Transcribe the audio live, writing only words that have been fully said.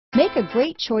Make a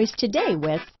great choice today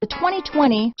with the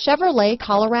 2020 Chevrolet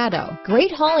Colorado.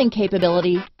 Great hauling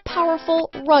capability, powerful,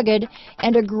 rugged,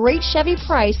 and a great Chevy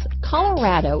price,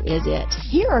 Colorado is it.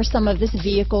 Here are some of this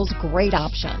vehicle's great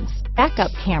options: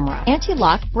 backup camera,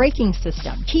 anti-lock braking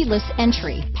system, keyless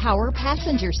entry, power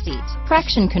passenger seat,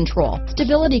 traction control,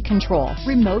 stability control,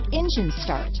 remote engine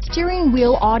start, steering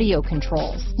wheel audio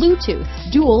controls, Bluetooth,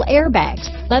 dual airbags,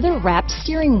 leather-wrapped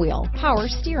steering wheel, power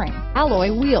steering, alloy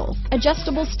wheels,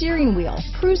 adjustable steering wheel,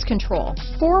 cruise control,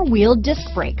 four-wheel disc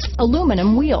brakes,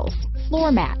 aluminum wheels,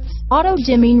 floor mats,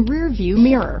 auto-dimming rear view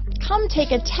mirror. Come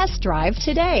take a test drive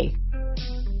today.